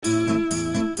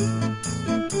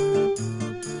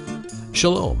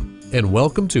Shalom, and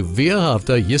welcome to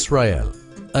V'ahavta Yisrael,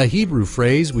 a Hebrew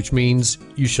phrase which means,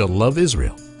 you shall love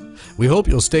Israel. We hope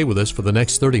you'll stay with us for the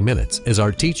next 30 minutes as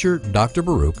our teacher, Dr.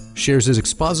 Baruch, shares his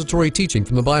expository teaching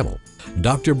from the Bible.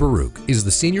 Dr. Baruch is the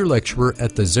senior lecturer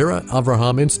at the Zera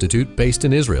Avraham Institute based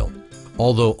in Israel.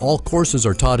 Although all courses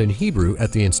are taught in Hebrew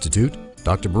at the Institute,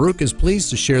 Dr. Baruch is pleased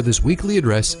to share this weekly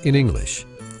address in English.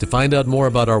 To find out more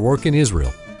about our work in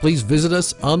Israel, please visit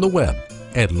us on the web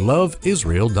at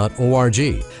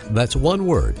loveisrael.org. That's one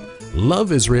word,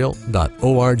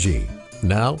 loveisrael.org.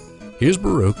 Now, here's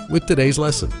Baruch with today's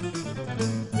lesson.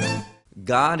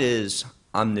 God is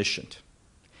omniscient.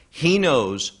 He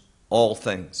knows all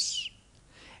things.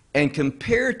 And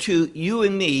compared to you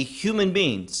and me, human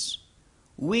beings,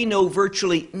 we know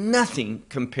virtually nothing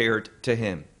compared to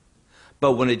Him.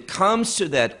 But when it comes to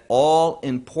that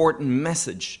all-important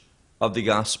message of the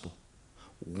gospel,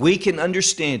 we can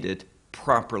understand it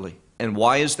properly. And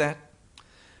why is that?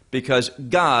 Because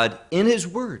God, in His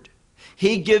Word,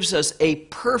 He gives us a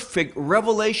perfect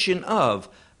revelation of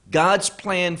God's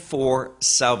plan for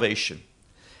salvation.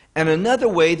 And another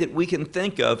way that we can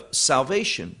think of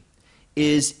salvation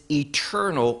is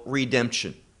eternal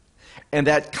redemption. And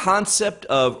that concept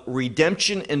of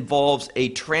redemption involves a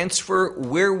transfer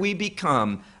where we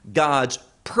become God's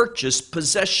purchased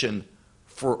possession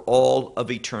for all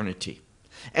of eternity.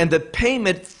 And the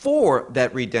payment for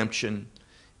that redemption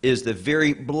is the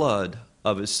very blood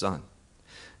of His Son.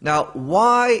 Now,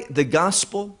 why the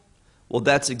gospel? Well,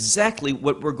 that's exactly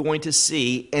what we're going to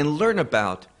see and learn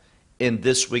about in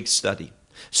this week's study.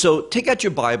 So take out your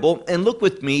Bible and look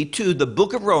with me to the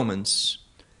book of Romans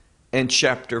and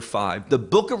chapter 5. The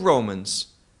book of Romans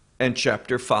and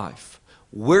chapter 5.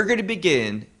 We're going to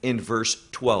begin in verse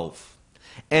 12.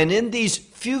 And in these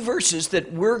few verses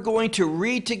that we're going to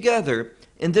read together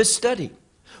in this study,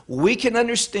 we can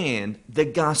understand the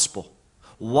gospel,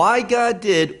 why God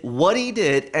did what He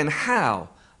did, and how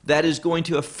that is going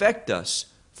to affect us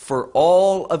for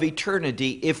all of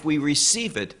eternity if we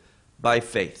receive it by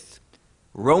faith.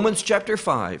 Romans chapter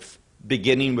 5,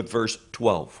 beginning with verse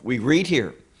 12. We read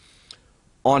here,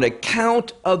 on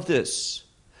account of this,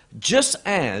 just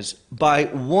as by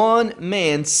one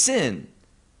man sin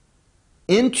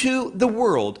into the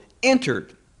world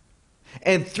entered,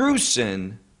 and through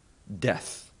sin,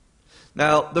 death.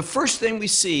 Now, the first thing we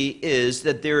see is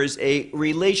that there is a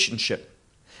relationship.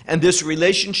 And this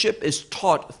relationship is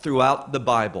taught throughout the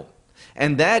Bible.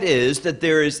 And that is that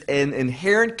there is an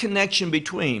inherent connection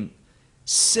between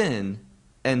sin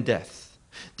and death.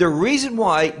 The reason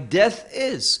why death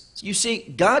is, you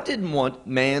see, God didn't want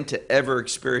man to ever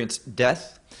experience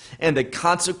death and the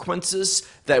consequences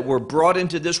that were brought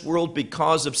into this world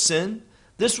because of sin.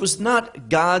 This was not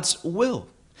God's will.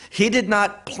 He did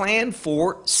not plan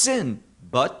for sin,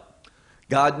 but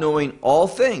God, knowing all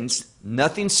things,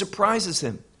 nothing surprises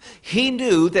Him. He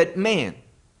knew that man,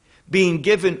 being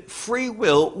given free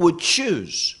will, would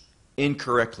choose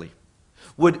incorrectly,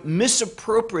 would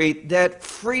misappropriate that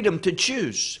freedom to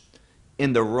choose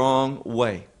in the wrong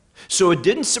way. So it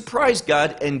didn't surprise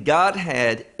God, and God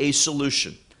had a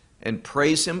solution, and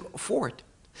praise Him for it.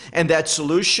 And that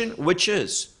solution, which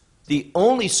is the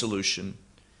only solution,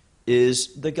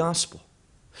 is the gospel.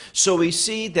 So we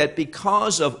see that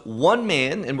because of one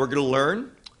man, and we're going to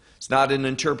learn, it's not an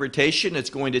interpretation,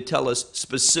 it's going to tell us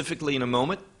specifically in a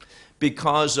moment,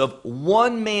 because of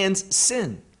one man's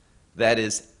sin, that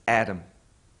is Adam,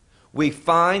 we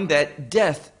find that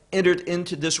death entered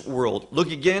into this world.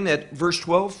 Look again at verse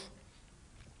 12.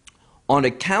 On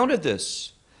account of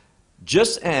this,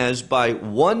 just as by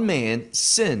one man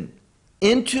sin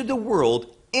into the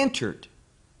world entered,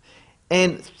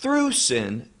 and through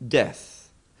sin death,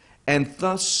 and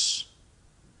thus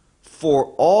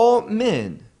for all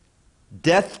men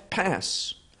death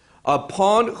pass,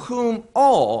 upon whom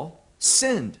all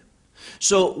sinned.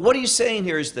 So what he's saying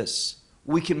here is this: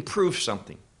 we can prove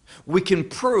something. We can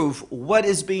prove what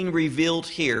is being revealed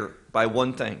here by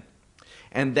one thing,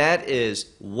 and that is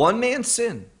one man's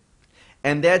sin.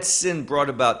 And that sin brought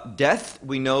about death.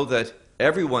 We know that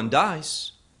everyone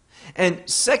dies. And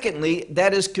secondly,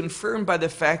 that is confirmed by the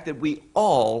fact that we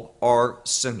all are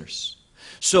sinners.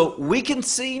 So we can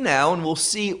see now, and we'll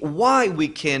see why we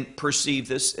can perceive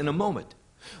this in a moment.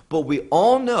 But we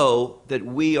all know that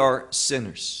we are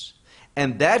sinners.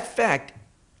 And that fact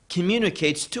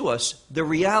communicates to us the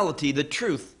reality, the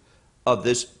truth of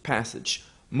this passage.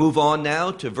 Move on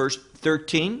now to verse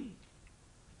 13.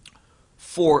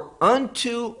 For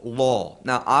unto law.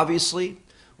 Now obviously,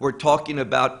 we're talking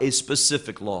about a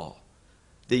specific law.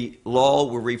 The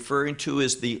law we're referring to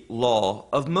is the law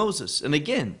of Moses. And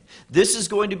again, this is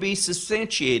going to be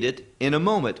substantiated in a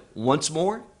moment. Once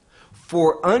more,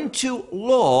 for unto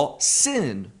law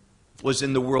sin was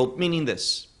in the world, meaning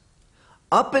this.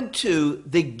 Up unto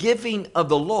the giving of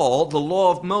the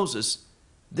law of Moses,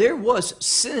 there was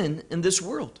sin in this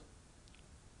world.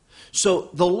 So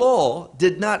the law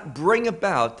did not bring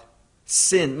about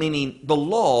sin, meaning the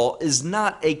law is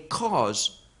not a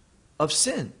cause of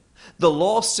sin. The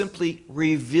law simply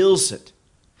reveals it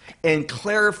and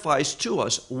clarifies to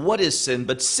us what is sin,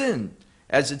 but sin,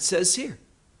 as it says here.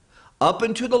 Up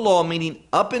unto the law, meaning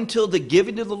up until the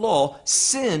giving of the law,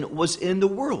 sin was in the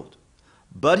world.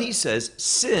 But he says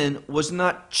sin was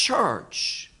not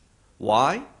charged.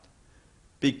 Why?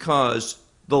 Because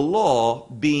the law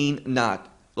the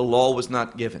law was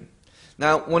not given.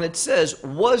 Now, when it says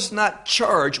was not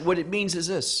charged, what it means is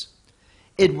this.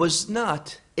 It was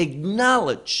not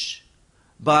acknowledged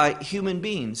by human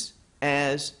beings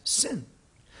as sin.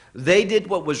 They did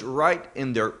what was right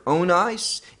in their own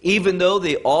eyes, even though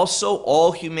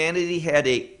all humanity had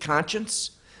a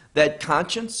conscience. That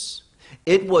conscience,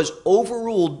 it was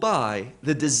overruled by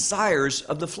the desires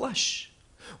of the flesh.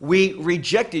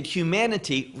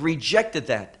 Humanity rejected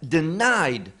that,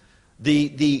 denied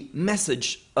the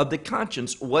message of the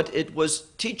conscience, what it was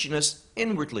teaching us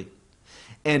inwardly.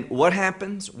 And what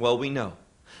happens? Well, we know.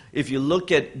 If you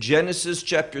look at Genesis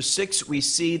chapter 6, we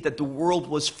see that the world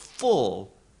was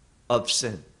full of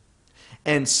sin.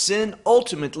 And sin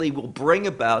ultimately will bring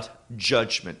about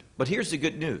judgment. But here's the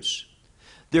good news.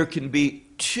 There can be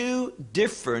two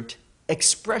different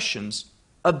expressions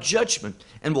of judgment.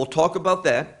 And we'll talk about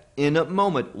that in a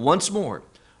moment. Once more,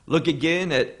 look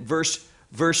again at verse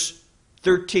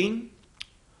 13.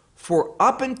 For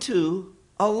up unto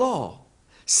a law,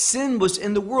 sin was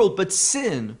in the world, but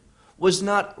sin was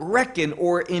not reckoned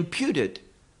or imputed.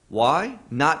 Why?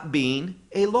 Not being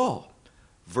a law.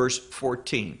 Verse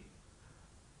 14.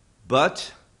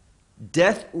 But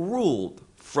death ruled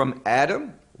from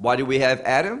Adam. Why do we have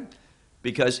Adam?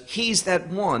 Because he's that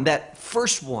one, that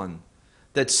first one,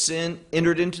 that sin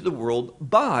entered into the world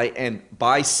by, and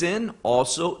by sin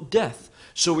also death.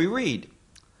 So we read,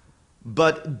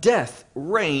 but death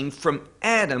reigned from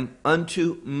Adam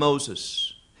unto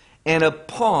Moses, and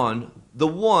upon the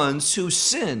ones who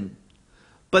sinned,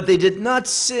 but they did not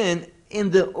sin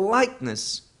in the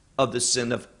likeness of the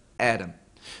sin of Adam.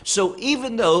 So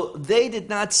even though they did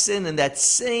not sin in that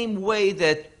same way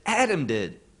that Adam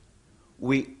did,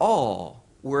 we all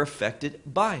were affected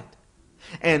by it.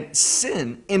 And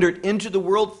sin entered into the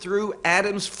world through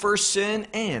Adam's first sin,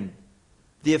 and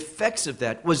the effects of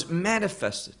that was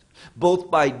manifested both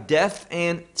by death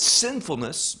and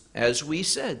sinfulness, as we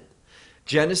said.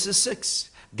 Genesis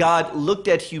 6, God looked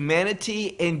at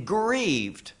humanity and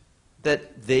grieved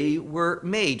that they were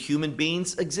made. Human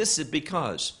beings existed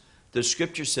because the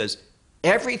scripture says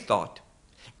every thought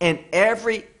and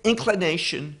every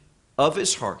inclination of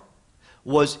his heart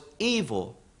was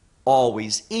evil,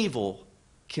 always evil,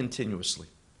 continuously.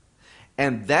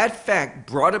 And that fact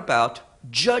brought about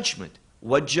judgment.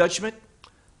 What judgment?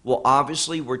 Well,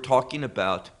 obviously we're talking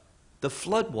about the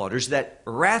floodwaters, that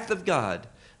wrath of God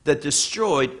that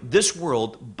destroyed this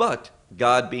world, but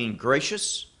God being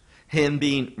gracious, him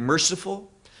being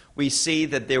merciful. We see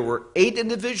that there were 8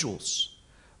 individuals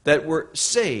that were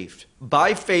saved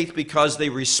by faith because they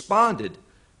responded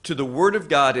to the word of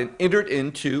God and entered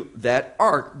into that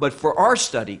ark. But for our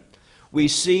study, we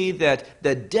see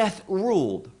that death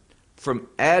ruled from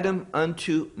Adam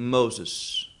unto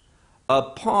Moses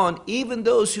upon even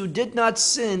those who did not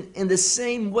sin in the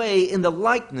same way, in the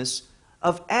likeness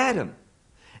of Adam.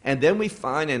 And then we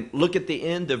find, and look at the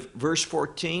end of verse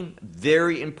 14,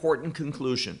 very important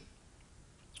conclusion.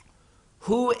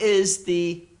 Who is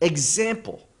the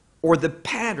example or the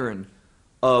pattern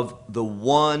of the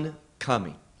one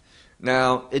coming?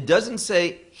 Now, it doesn't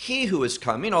say he who is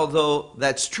coming, although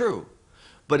that's true,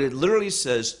 but it literally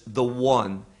says the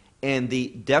one, and the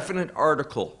definite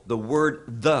article, the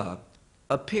word the,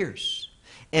 appears.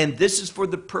 And this is for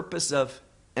the purpose of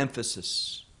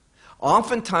emphasis.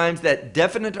 Oftentimes that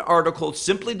definite article,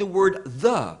 simply the word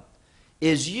the,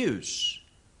 is used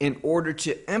in order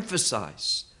to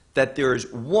emphasize that there is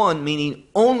one, meaning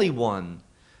only one,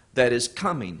 that is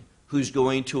coming who's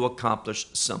going to accomplish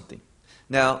something.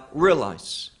 Now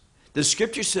realize, the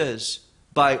scripture says,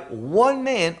 by one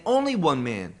man, only one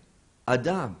man,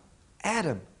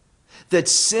 Adam, that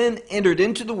sin entered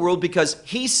into the world because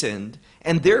he sinned,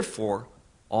 and therefore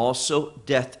also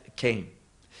death came.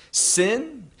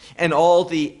 Sin and all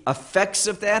the effects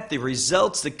of that, the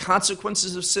results, the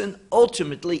consequences of sin,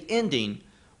 ultimately ending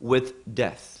with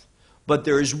death. but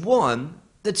there is one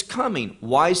that's coming.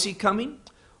 Why is he coming?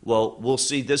 Well, we'll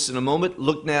see this in a moment.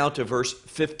 Look now to verse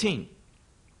 15.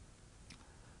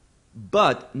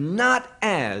 But not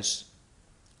as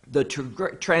the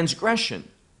transgression,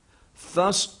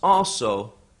 thus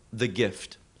also the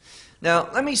gift. Now,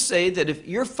 let me say that if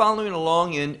you're following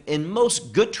along in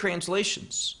most good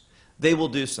translations, they will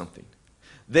do something.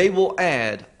 They will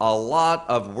add a lot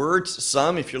of words.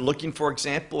 Some, if you're looking, for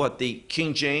example, at the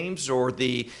King James or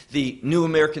the New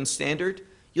American Standard,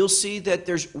 you'll see that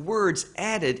there's words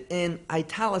added in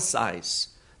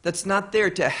italicized that's not there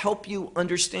to help you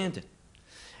understand it.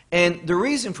 And the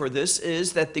reason for this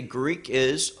is that the Greek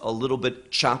is a little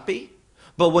bit choppy,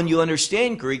 but when you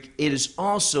understand Greek, it is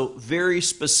also very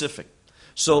specific.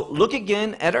 So look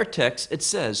again at our text. It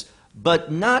says,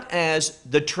 but not as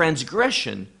the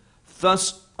transgression,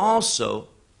 thus also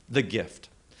the gift.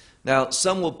 Now,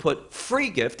 some will put free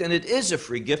gift, and it is a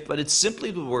free gift, but it's simply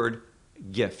the word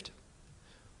gift.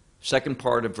 Second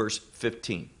part of verse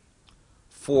 15.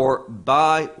 For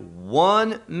by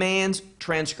one man's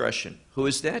transgression, who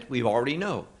is that? We already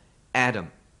know,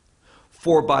 Adam.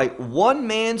 For by one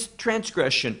man's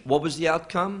transgression, what was the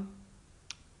outcome?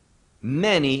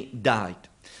 Many died.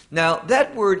 Now,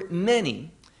 that word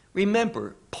many,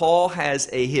 remember, Paul has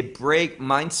a Hebraic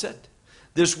mindset.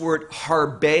 This word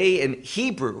harbe in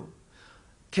Hebrew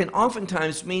can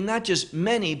oftentimes mean not just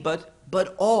many,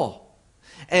 but all.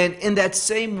 And in that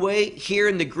same way, here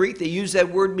in the Greek, they use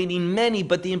that word meaning many,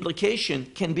 but the implication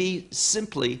can be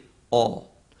simply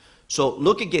all. So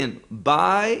look again,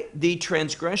 by the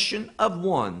transgression of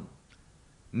one,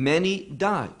 many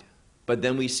died. But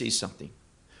then we see something.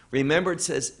 Remember, it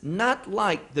says, not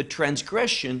like the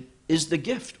transgression is the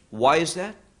gift. Why is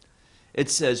that? It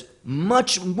says,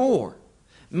 much more.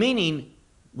 Meaning,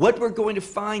 what we're going to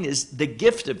find is the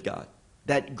gift of God,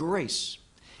 that grace,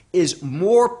 is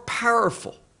more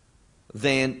powerful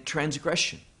than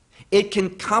transgression. It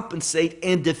can compensate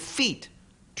and defeat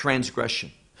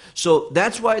transgression. So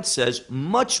that's why it says,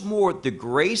 much more the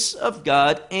grace of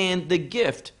God and the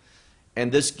gift.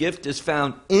 And this gift is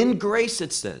found in grace,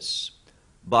 it says,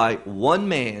 by one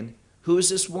man. Who is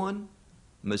this one?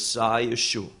 Messiah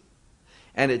Yeshua.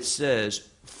 And it says,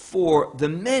 for the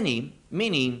many,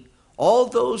 meaning all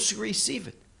those who receive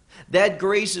it, that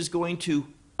grace is going to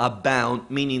abound,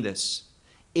 meaning this.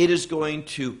 It is going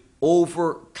to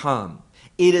overcome.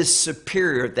 It is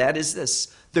superior. That is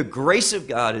this. The grace of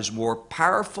God is more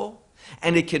powerful,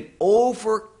 and it can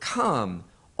overcome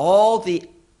all the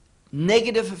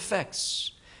negative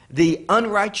effects, the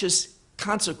unrighteous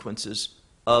consequences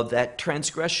of that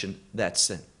transgression, that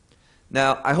sin.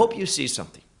 Now, I hope you see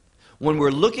something. When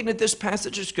we're looking at this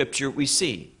passage of Scripture, we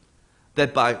see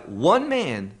that by one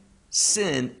man,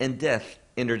 sin and death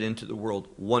entered into the world.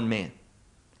 One man.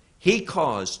 He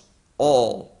caused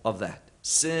all of that,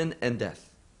 sin and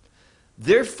death.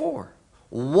 Therefore,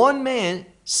 one man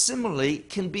similarly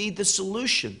can be the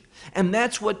solution. And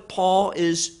that's what Paul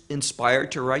is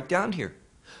inspired to write down here.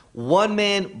 One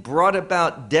man brought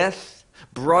about death,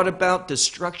 brought about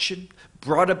destruction,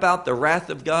 brought about the wrath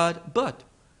of God. But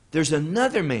there's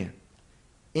another man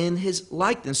in his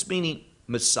likeness, meaning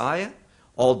Messiah,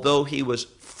 although he was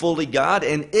fully God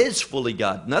and is fully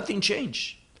God. Nothing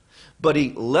changed. But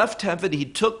he left heaven, he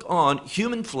took on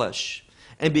human flesh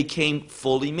and became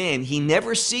fully man. He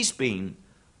never ceased being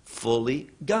fully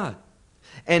God.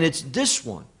 And it's this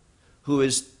one who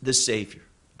is the Savior,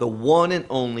 the one and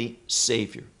only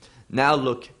Savior. Now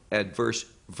look at verse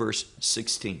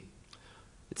 16.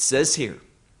 It says here,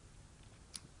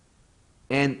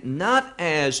 and not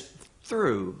as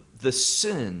through the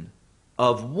sin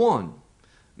of one,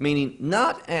 meaning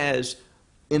not as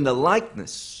in the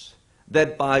likeness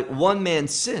that by one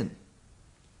man's sin,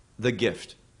 the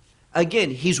gift. Again,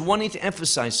 he's wanting to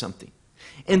emphasize something.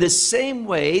 In the same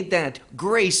way that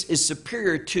grace is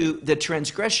superior to the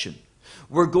transgression,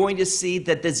 we're going to see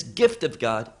that this gift of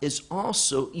God is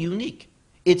also unique.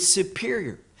 It's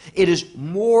superior. It is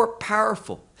more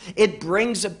powerful. It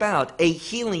brings about a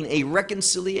healing, a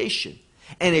reconciliation,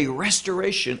 and a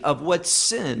restoration of what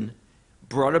sin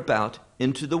brought about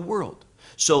into the world.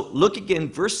 So look again,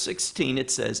 verse 16,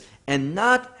 it says, and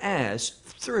not as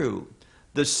through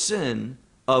the sin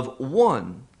of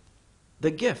one,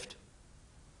 the gift.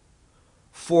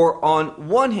 For on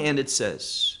one hand it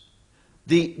says,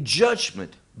 the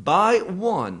judgment by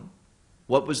one,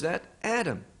 what was that?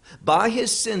 Adam. By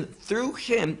his sin, through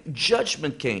him,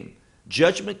 judgment came.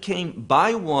 Judgment came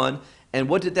by one, and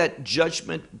what did that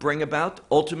judgment bring about?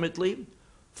 Ultimately,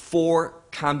 for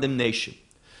condemnation.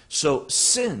 So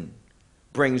sin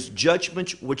brings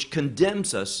judgment which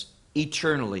condemns us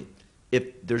eternally.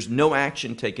 if there's no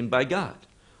action taken by God.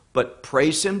 But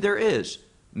praise him there is.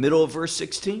 Middle of verse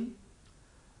 16.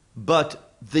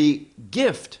 But the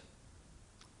gift,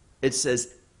 it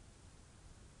says,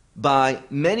 by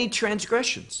many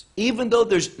transgressions. Even though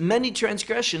there's many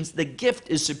transgressions, the gift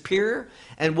is superior.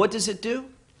 And what does it do?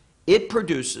 It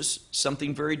produces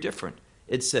something very different.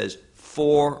 It says,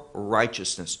 for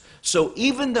righteousness. So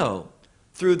even though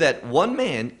through that one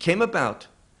man came about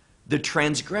the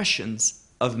transgressions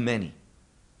of many,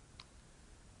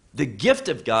 the gift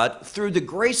of God through the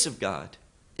grace of God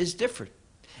is different.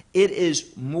 It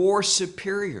is more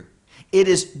superior. It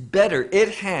is better.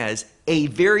 It has a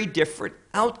very different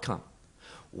outcome.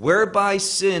 Whereby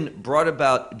sin brought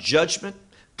about judgment,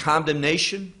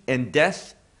 condemnation, and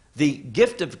death, the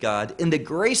gift of God and the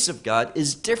grace of God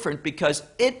is different because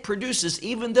it produces,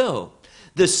 even though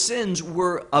the sins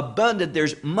were abundant,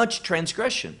 there's much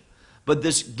transgression. But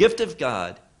this gift of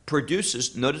God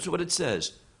produces, notice what it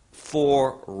says,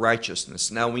 for righteousness.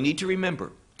 Now we need to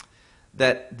remember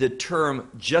that the term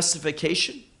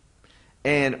justification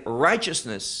and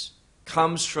righteousness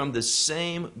comes from the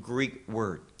same Greek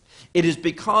word. It is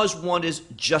because one is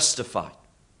justified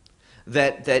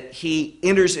that he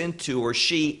enters into, or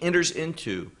she enters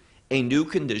into, a new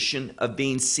condition of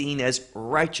being seen as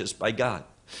righteous by God.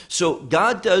 So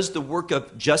God does the work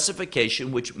of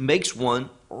justification, which makes one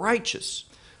righteous.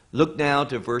 Look now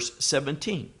to verse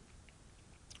 17.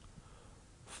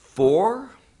 For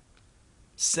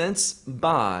since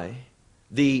by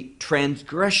the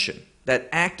transgression, that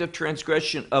act of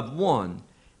transgression of one,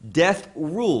 death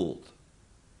ruled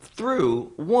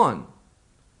through one.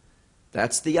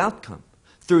 That's the outcome.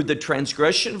 Through the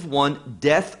transgression of one,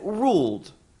 death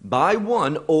ruled by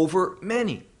one over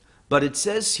many. But it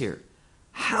says here,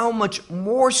 how much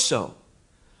more so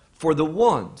for the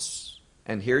ones,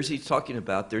 and here's he's talking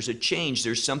about, there's a change,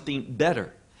 there's something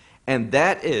better. And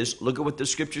that is, look at what the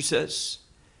scripture says,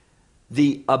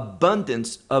 the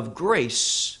abundance of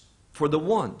grace for the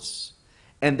ones.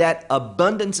 And that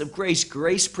abundance of grace,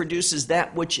 grace produces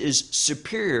that which is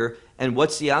superior. And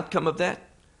what's the outcome of that?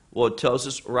 Well, it tells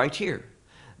us right here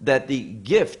that the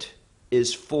gift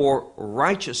is for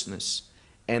righteousness.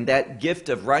 And that gift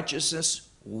of righteousness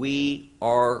we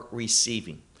are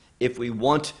receiving. If we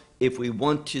want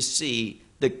to see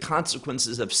the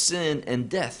consequences of sin and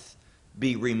death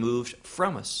be removed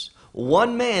from us.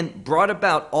 One man brought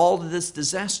about all of this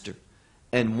disaster.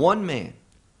 And one man,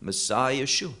 Messiah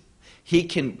Yeshua, he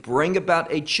can bring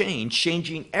about a change,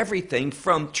 changing everything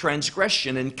from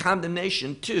transgression and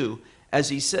condemnation to, as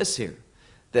he says here,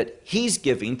 that he's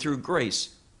giving through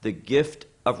grace the gift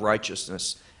of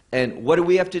righteousness. And what do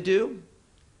we have to do?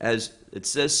 As it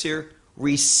says here,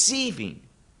 receiving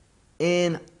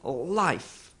in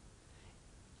life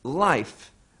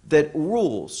that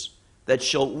rules, that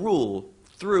shall rule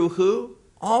through who?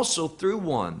 Also through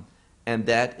one, and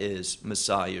that is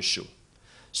Messiah Yeshua.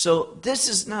 So this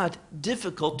is not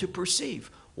difficult to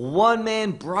perceive. One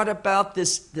man brought about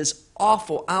this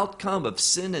awful outcome of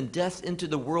sin and death into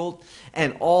the world,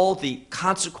 and all the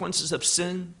consequences of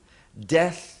sin,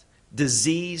 death,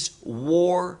 disease,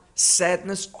 war,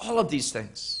 sadness, all of these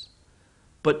things.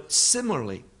 But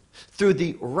similarly, through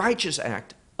the righteous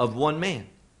act of one man,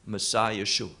 Messiah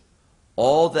Yeshua,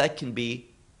 all that can be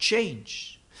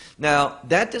changed. Now,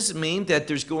 that doesn't mean that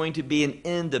there's going to be an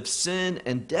end of sin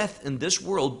and death in this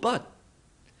world, but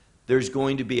there's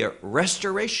going to be a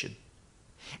restoration.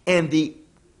 And the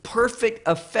perfect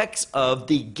effects of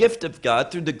the gift of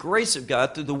God, through the grace of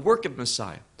God, through the work of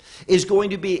Messiah, is going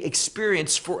to be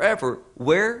experienced forever.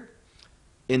 Where?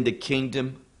 In the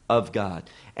kingdom of God.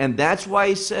 And that's why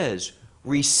he says,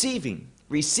 receiving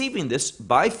this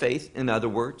by faith, in other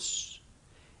words,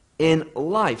 in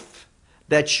life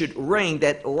that should reign,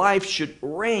 that life should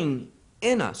reign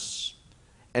in us.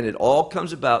 And it all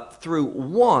comes about through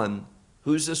one.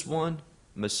 Who's this one?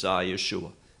 Messiah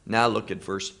Yeshua. Now look at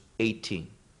verse 18.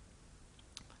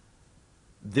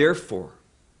 Therefore,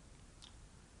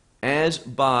 as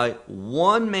by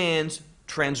one man's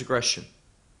transgression,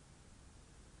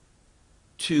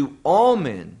 to all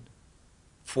men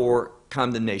for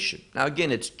condemnation. Now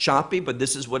again, it's choppy, but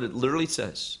this is what it literally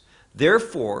says.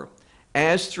 Therefore,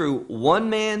 as through one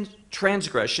man's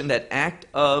transgression, that act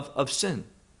of sin,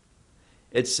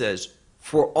 it says,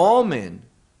 for all men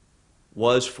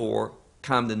was for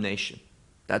condemnation.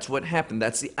 That's what happened.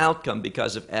 That's the outcome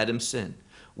because of Adam's sin.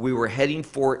 We were heading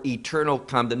for eternal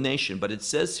condemnation. But it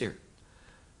says here,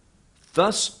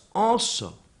 thus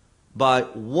also by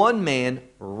one man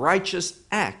righteous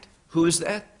act. Who is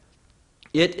that?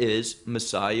 It is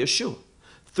Messiah Yeshua.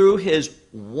 Through his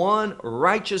one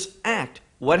righteous act,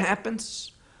 what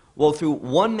happens? Well, through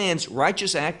one man's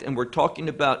righteous act, and we're talking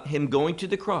about him going to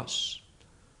the cross,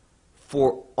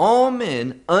 for all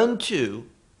men unto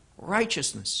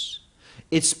righteousness.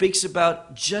 It speaks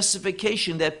about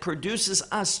justification that produces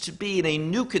us to be in a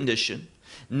new condition,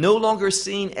 no longer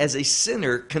seen as a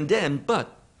sinner condemned,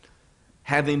 but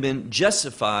having been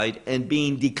justified and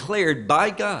being declared by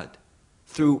God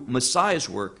through Messiah's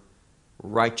work,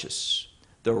 righteous.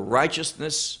 The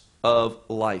righteousness of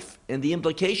life. And the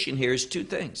implication here is two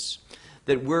things: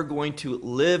 that we're going to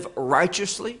live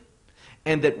righteously,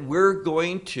 and that we're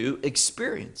going to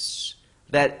experience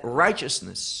that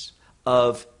righteousness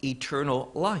of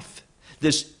eternal life.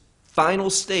 This final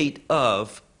state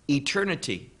of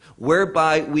eternity,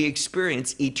 whereby we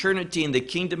experience eternity in the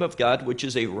kingdom of God, which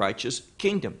is a righteous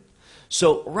kingdom.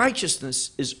 So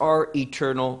righteousness is our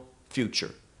eternal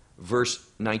future. Verse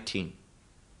 19.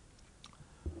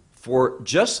 For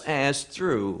just as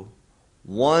through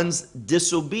one's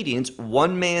disobedience,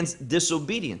 one man's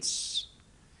disobedience,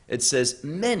 it says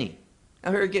many.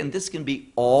 Now here again, this can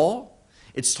be all.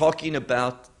 It's talking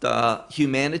about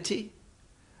humanity,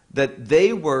 that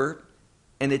they were,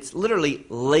 and it's literally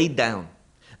laid down.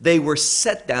 They were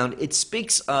set down. It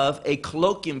speaks of a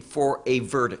colloquium for a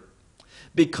verdict.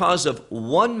 Because of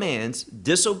one man's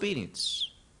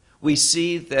disobedience, we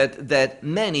see that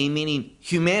many, meaning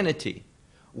humanity,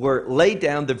 were laid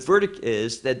down. The verdict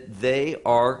is that they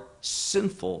are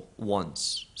sinful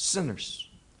ones, sinners.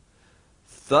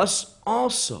 Thus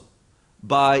also,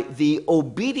 by the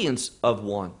obedience of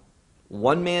one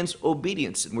man's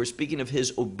obedience, and we're speaking of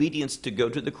his obedience to go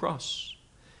to the cross,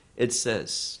 it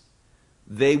says,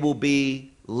 they will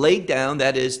be laid down,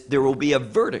 that is, there will be a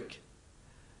verdict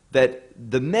that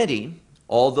the many,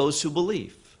 all those who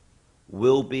believe,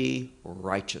 will be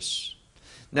righteous.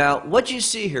 Now, what you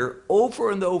see here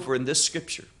over and over in this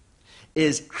scripture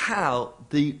is how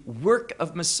the work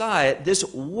of Messiah, this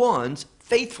one's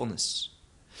faithfulness,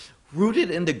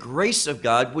 rooted in the grace of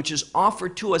God, which is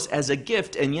offered to us as a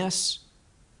gift, and yes,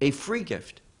 a free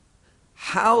gift,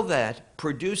 how that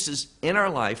produces in our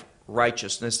life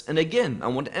righteousness. And again, I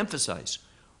want to emphasize,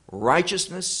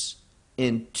 righteousness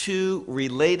in two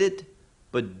related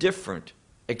but different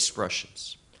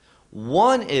expressions.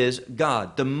 One is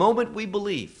God. The moment we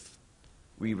believe,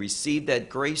 we receive that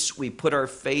grace, we put our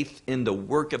faith in the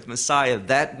work of Messiah,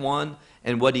 that one,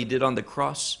 and what he did on the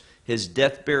cross, his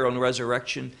death, burial, and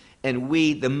resurrection. And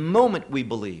we, the moment we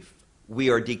believe, we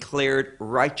are declared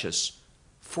righteous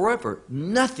forever.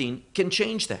 Nothing can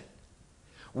change that.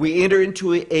 We enter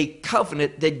into a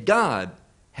covenant that God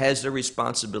has the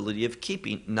responsibility of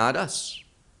keeping, not us.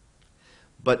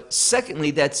 But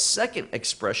secondly, that second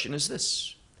expression is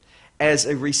this. As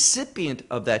a recipient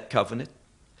of that covenant,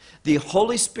 the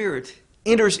Holy Spirit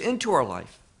enters into our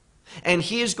life, and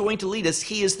he is going to lead us.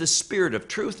 He is the Spirit of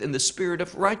truth and the Spirit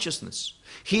of righteousness.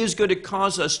 He is going to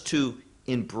cause us to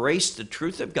embrace the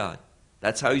truth of God.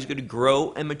 That's how he's going to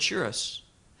grow and mature us.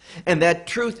 And that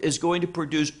truth is going to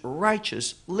produce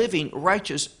righteous living,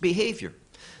 righteous behavior.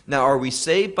 Now, are we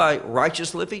saved by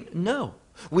righteous living? No.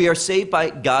 We are saved by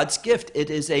God's gift.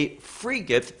 It is a free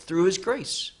gift through his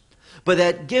grace. But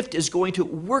that gift is going to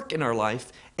work in our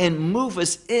life and move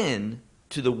us in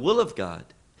to the will of God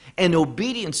and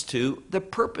obedience to the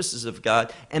purposes of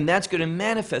God. And that's going to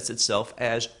manifest itself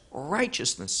as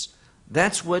righteousness.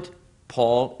 That's what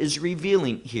Paul is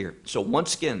revealing here. So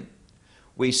once again,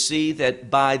 we see that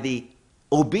by the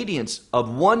obedience of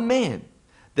one man,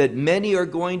 that many are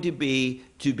going to be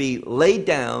laid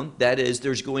down. That is,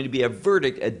 there's going to be a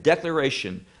verdict, a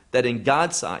declaration that in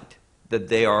God's sight that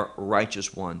they are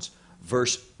righteous ones.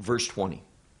 Verse 20.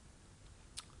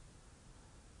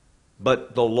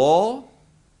 But the law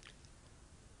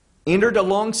entered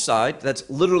alongside, that's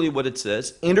literally what it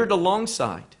says, entered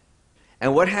alongside.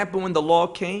 And what happened when the law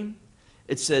came?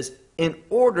 It says, in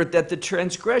order that the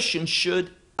transgression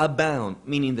should abound,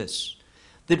 meaning this,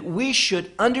 that we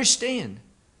should understand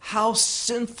how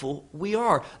sinful we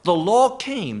are. The law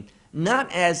came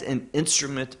not as an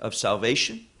instrument of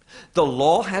salvation. The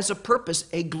law has a purpose,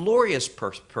 a glorious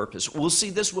purpose. We'll see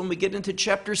this when we get into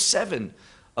chapter 7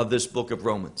 of this book of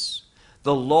Romans.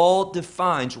 The law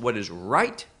defines what is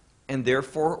right and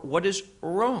therefore what is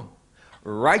wrong.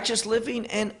 Righteous living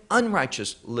and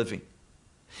unrighteous living.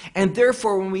 And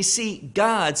therefore, when we see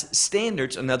God's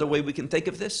standards, another way we can think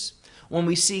of this, when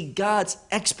we see God's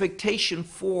expectation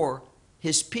for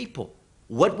his people,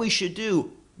 what we should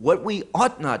do, what we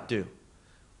ought not do,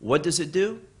 what does it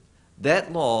do?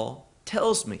 That law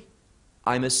tells me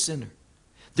I'm a sinner.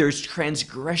 There's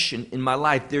transgression in my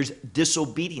life. There's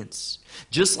disobedience.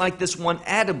 Just like this one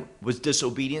Adam was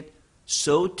disobedient,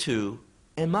 so too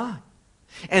am I.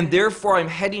 And therefore, I'm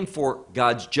heading for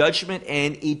God's judgment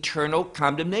and eternal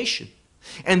condemnation.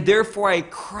 And therefore, I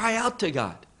cry out to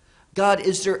God, God,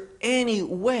 is there any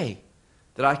way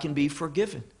that I can be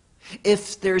forgiven?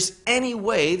 If there's any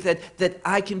way that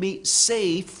I can be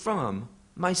saved from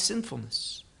my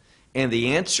sinfulness? And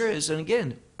the answer is, and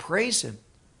again, praise Him,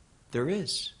 there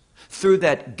is. Through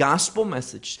that gospel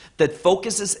message that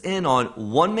focuses in on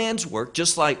one man's work,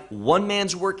 just like one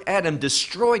man's work, Adam,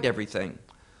 destroyed everything.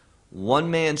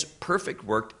 One man's perfect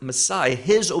work, Messiah,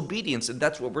 His obedience, and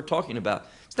that's what we're talking about.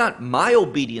 It's not my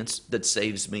obedience that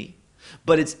saves me,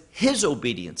 but it's His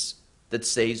obedience that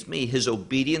saves me. His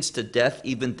obedience to death,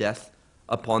 even death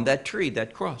upon that tree,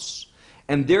 that cross.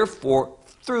 And therefore,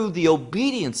 through the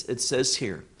obedience, it says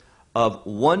here, of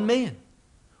one man,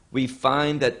 we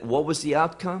find that what was the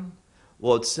outcome?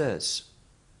 Well, it says,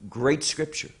 great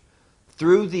scripture,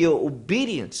 through the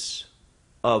obedience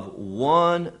of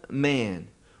one man,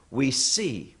 we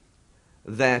see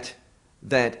that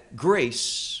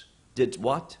grace did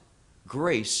what?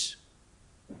 Grace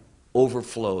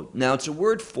overflowed. Now, it's a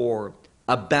word for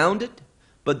abounded,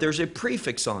 but there's a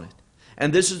prefix on it.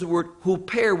 And this is the word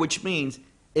huper, which means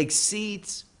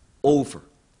exceeds over.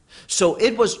 So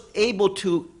it was able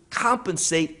to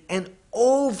compensate and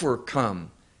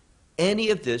overcome any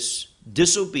of this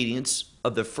disobedience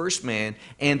of the first man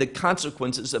and the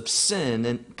consequences of sin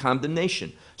and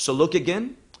condemnation. So look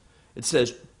again. It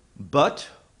says, but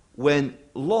when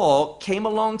law came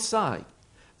alongside,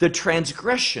 the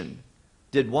transgression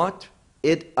did what?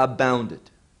 It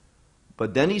abounded.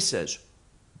 But then he says,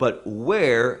 but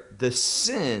where the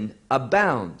sin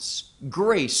abounds,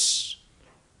 grace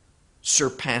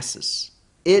surpasses.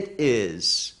 It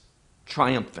is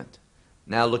triumphant.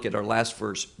 Now look at our last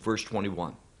verse, verse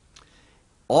 21.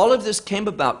 All of this came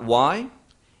about, why?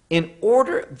 In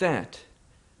order that,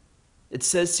 it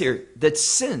says here, that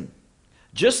sin,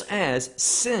 just as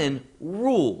sin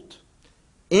ruled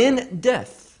in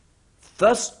death,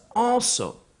 thus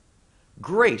also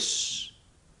grace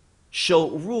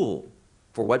shall rule.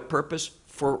 For what purpose?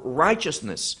 For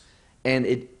righteousness. And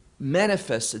it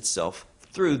manifests itself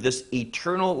through this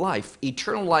eternal life.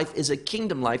 Eternal life is a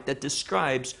kingdom life that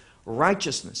describes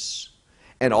righteousness.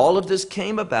 And all of this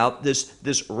came about,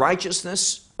 this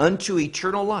righteousness unto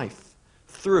eternal life,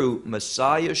 through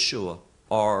Messiah Yeshua,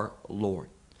 our Lord.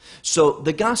 So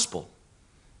the gospel,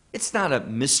 it's not a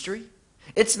mystery.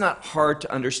 It's not hard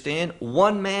to understand.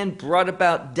 One man brought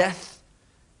about death,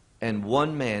 and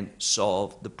one man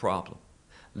solved the problem.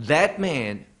 That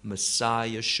man, Messiah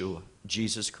Yeshua,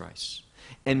 Jesus Christ.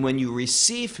 And when you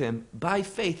receive Him by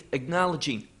faith,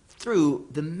 acknowledging through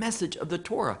the message of the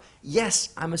Torah,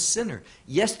 yes, I'm a sinner.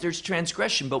 Yes, there's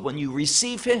transgression, but when you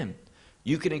receive Him,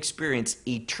 you can experience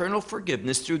eternal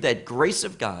forgiveness through that grace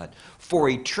of God for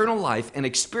eternal life and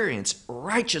experience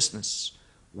righteousness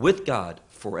with God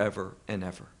forever and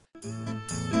ever.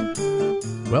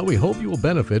 Well, we hope you will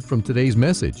benefit from today's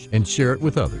message and share it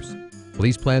with others.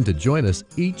 Please plan to join us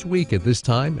each week at this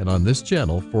time and on this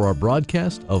channel for our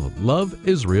broadcast of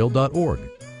loveisrael.org.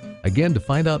 Again, to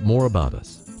find out more about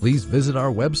us, please visit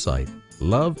our website,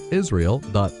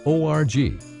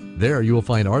 loveisrael.org. There you will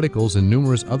find articles and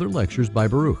numerous other lectures by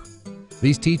Baruch.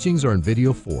 These teachings are in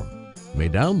video form. You may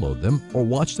download them or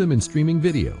watch them in streaming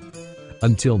video.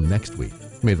 Until next week,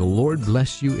 may the Lord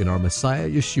bless you in our Messiah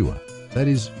Yeshua, that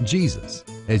is Jesus,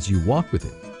 as you walk with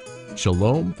Him.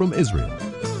 Shalom from Israel.